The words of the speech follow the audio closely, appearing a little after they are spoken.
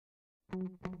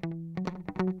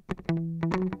YouTube,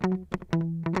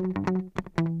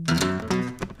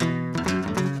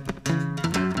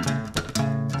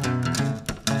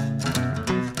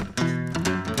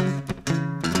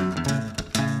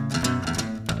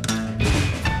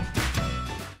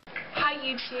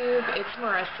 it's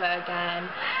Marissa again,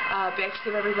 back to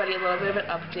give everybody a little bit of an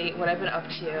update, what I've been up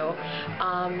to.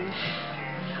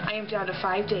 I am down to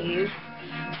 5 days,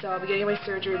 so I'll be getting my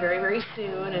surgery very, very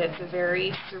soon, and it's a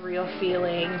very surreal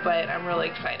feeling, but I'm really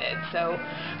excited. So,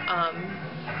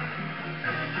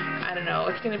 I don't know,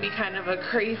 it's going to be kind of a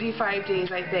crazy 5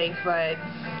 days, I think, but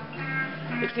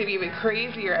it's going to be even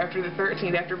crazier after the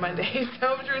 13th, after Monday,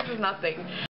 so I'm sure this is nothing.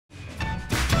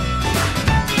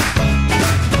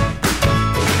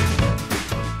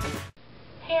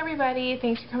 Hey everybody,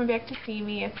 thanks for coming back to see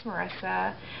me. It's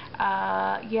Marissa.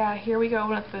 Yeah, here we go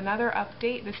with another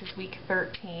update. This is week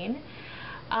 13.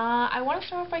 I want to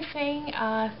start off by saying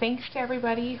thanks to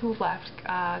everybody who left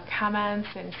comments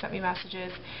and sent me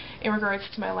messages in regards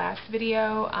to my last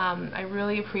video. I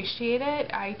really appreciate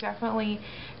it. I definitely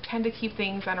tend to keep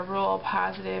things on a real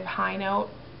positive, high note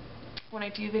when I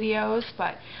do videos,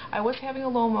 but I was having a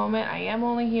low moment. I am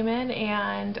only human,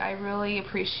 and I really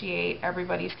appreciate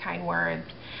everybody's kind words.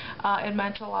 It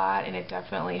meant a lot, and it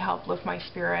definitely helped lift my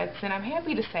spirits, and I'm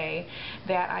happy to say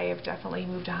that I have definitely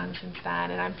moved on since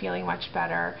then, and I'm feeling much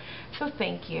better, so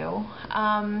thank you.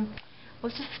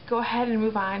 Let's just go ahead and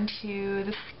move on to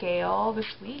the scale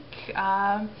this week.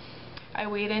 I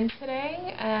weighed in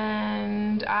today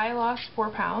and I lost 4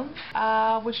 pounds,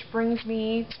 which brings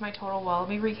me to my total. Well, let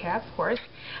me recap, of course.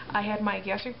 I had my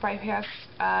gastric bypass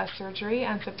surgery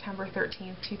on September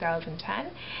 13th, 2010,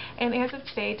 and as of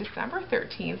today, December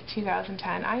 13th,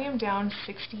 2010, I am down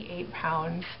 68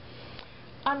 pounds.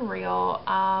 Unreal.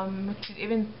 To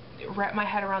even wrap my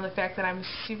head around the fact that I'm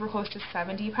super close to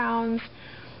 70 pounds,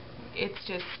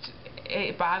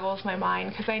 it boggles my mind,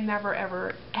 because I never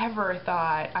ever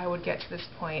thought I would get to this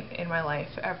point in my life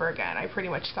ever again. I pretty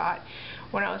much thought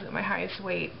when I was at my highest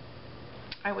weight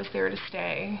I was there to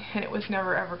stay, and it was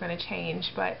never ever going to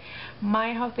change, but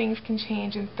my how things can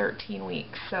change in 13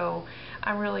 weeks, so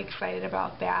I'm really excited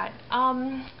about that.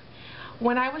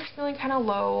 When I was feeling kind of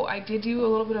low, I did do a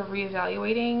little bit of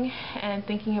reevaluating and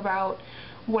thinking about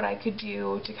what I could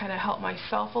do to kind of help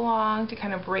myself along, to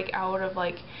kind of break out of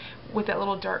with that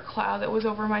little dark cloud that was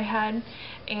over my head,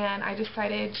 and I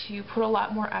decided to put a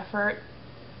lot more effort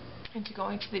into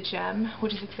going to the gym,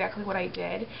 which is exactly what I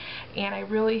did, and I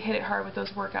really hit it hard with those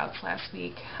workouts last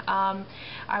week.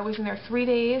 I was in there 3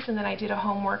 days, and then I did a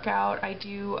home workout. I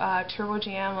do Turbo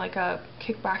Jam, like a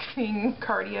kickboxing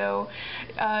cardio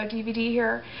DVD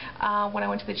here. When I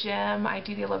went to the gym, I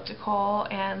do the elliptical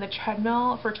and the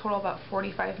treadmill for a total of about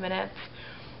 45 minutes.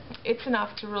 It's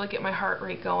enough to really get my heart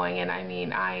rate going, and I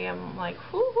mean, I am like,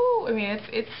 whoo-hoo. I mean,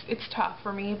 it's tough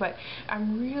for me, but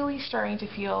I'm really starting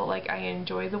to feel like I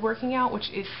enjoy the working out, which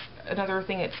is another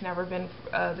thing that's never been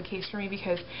the case for me,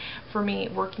 because for me,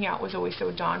 working out was always so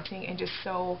daunting and just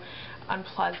so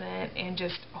unpleasant and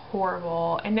just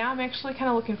horrible, and now I'm actually kind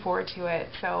of looking forward to it.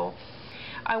 So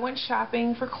I went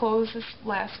shopping for clothes this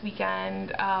last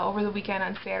weekend, over the weekend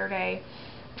on Saturday.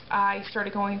 I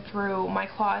started going through my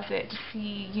closet to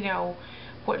see, you know,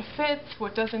 what fits,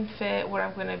 what doesn't fit, what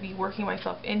I'm going to be working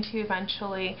myself into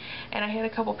eventually, and I had a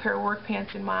couple pair of work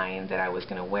pants in mind that I was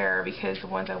going to wear, because the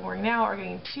ones I'm wearing now are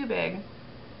getting too big.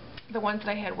 The ones that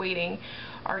I had waiting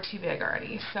are too big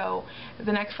already. So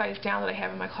the next size down that I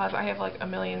have in my closet, I have like a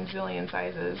million zillion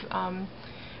sizes.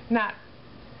 Not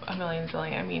a million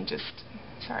zillion, I mean just,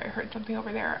 sorry, I heard something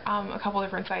over there. A couple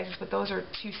different sizes, but those are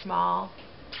too small.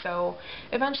 So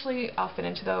eventually I'll fit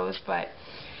into those, but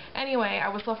anyway, I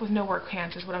was left with no work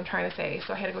pants is what I'm trying to say,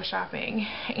 so I had to go shopping,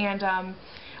 and I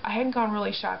hadn't gone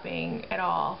really shopping at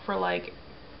all for like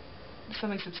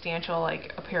something substantial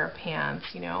like a pair of pants,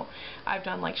 you know. I've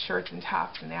done like shirts and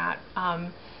tops and that,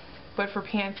 but for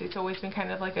pants it's always been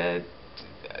kind of like a,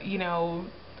 you know,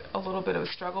 a little bit of a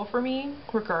struggle for me,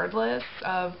 regardless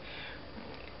of,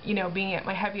 you know, being at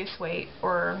my heaviest weight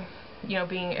or, you know,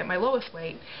 being at my lowest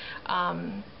weight.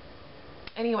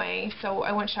 Anyway, so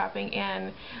I went shopping,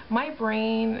 and my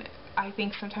brain, I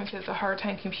think, sometimes has a hard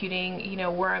time computing, you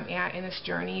know, where I'm at in this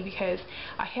journey, because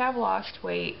I have lost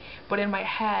weight, but in my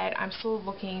head I'm still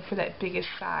looking for that biggest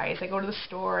size. I go to the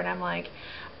store and I'm like,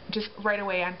 just right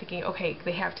away I'm thinking, okay,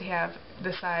 they have to have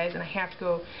this size, and I have to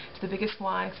go to the biggest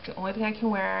one, 'cause it's the only thing I can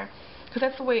wear, because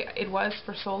that's the way it was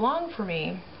for so long for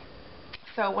me.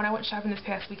 So when I went shopping this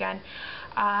past weekend,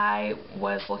 I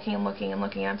was looking and looking and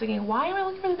looking, and I'm thinking, why am I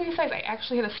looking for the biggest size? I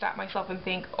actually had to stop myself and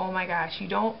think, oh my gosh, you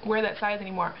don't wear that size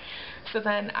anymore. So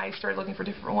then I started looking for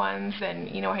different ones, and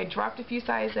you know, I had dropped a few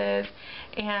sizes,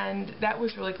 and that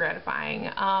was really gratifying.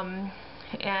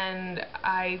 And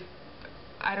I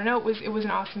don't know, it was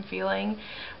an awesome feeling.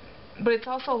 But it's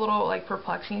also a little like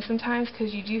perplexing sometimes,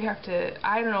 because you do have to,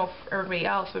 I don't know for everybody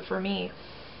else, but for me,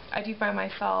 I do find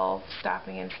myself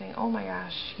stopping and saying, oh my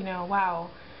gosh, you know, wow,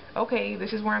 okay,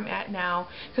 this is where I'm at now.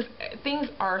 Because things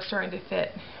are starting to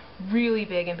fit really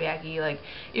big and baggy, like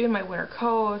even my winter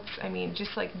coats, I mean,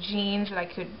 just like jeans that I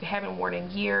haven't worn in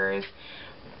years,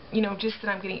 you know, just that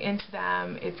I'm getting into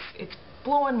them, it's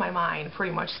blowing my mind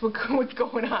pretty much what's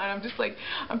going on. I'm just like,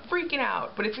 I'm freaking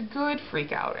out, but it's a good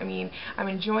freak out. I mean, I'm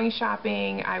enjoying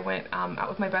shopping. I went out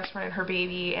with my best friend and her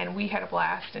baby, and we had a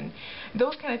blast, and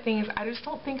those kind of things I just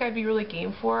don't think I'd be really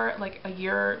game for like a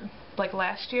year, like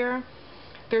last year.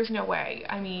 There's no way.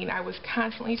 I mean, I was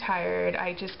constantly tired.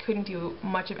 I just couldn't do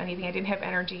much of anything. I didn't have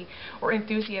energy or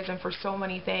enthusiasm for so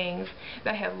many things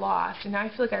that I had lost. And now I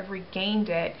feel like I've regained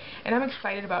it, and I'm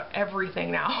excited about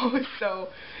everything now. So,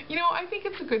 you know, I think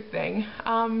it's a good thing.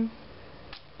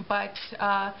 But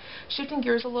shifting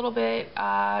gears a little bit,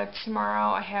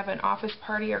 tomorrow I have an office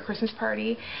party or Christmas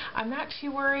party. I'm not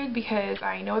too worried because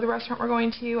I know the restaurant we're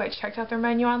going to. I checked out their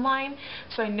menu online,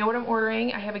 so I know what I'm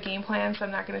ordering. I have a game plan, so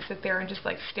I'm not going to sit there and just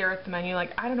like stare at the menu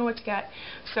like I don't know what to get.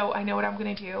 So I know what I'm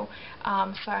going to do.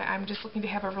 So I'm just looking to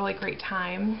have a really great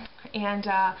time. And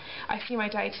I see my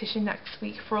dietitian next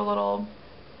week for a little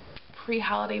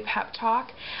pre-holiday pep talk.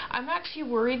 I'm not too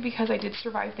worried because I did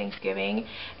survive Thanksgiving,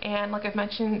 and like I've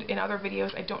mentioned in other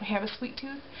videos, I don't have a sweet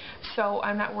tooth, so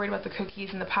I'm not worried about the cookies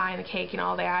and the pie and the cake and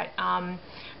all that.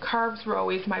 Carbs were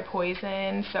always my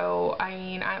poison, so I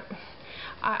mean,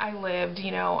 I lived,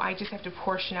 you know, I just have to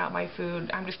portion out my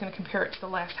food. I'm just going to compare it to the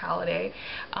last holiday.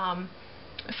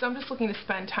 So I'm just looking to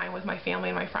spend time with my family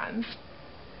and my friends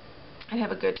and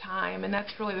have a good time, and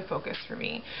that's really the focus for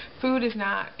me. Food is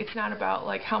not, it's not about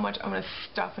like how much I'm going to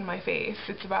stuff in my face.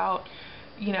 It's about,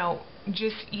 you know,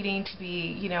 just eating to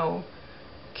be, you know,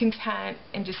 content,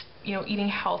 and just, you know, eating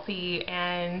healthy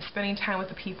and spending time with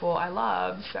the people I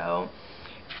love. So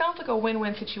it sounds like a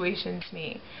win-win situation to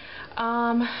me.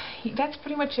 That's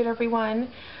pretty much it, everyone.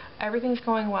 Everything's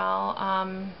going well.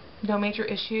 No major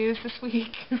issues this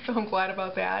week, so I'm glad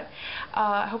about that.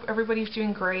 I hope everybody's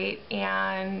doing great,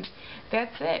 and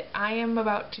that's it. I am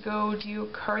about to go do a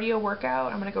cardio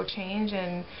workout. I'm going to go change,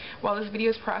 and while this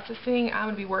video is processing, I'm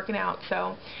going to be working out.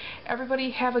 So everybody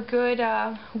have a good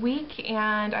week,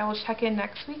 and I will check in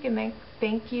next week, and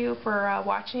thank you for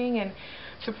watching and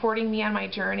supporting me on my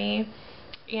journey.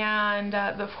 And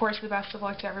of course, the best of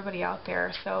luck to everybody out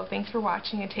there. So thanks for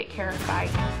watching, and take care.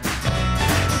 Bye.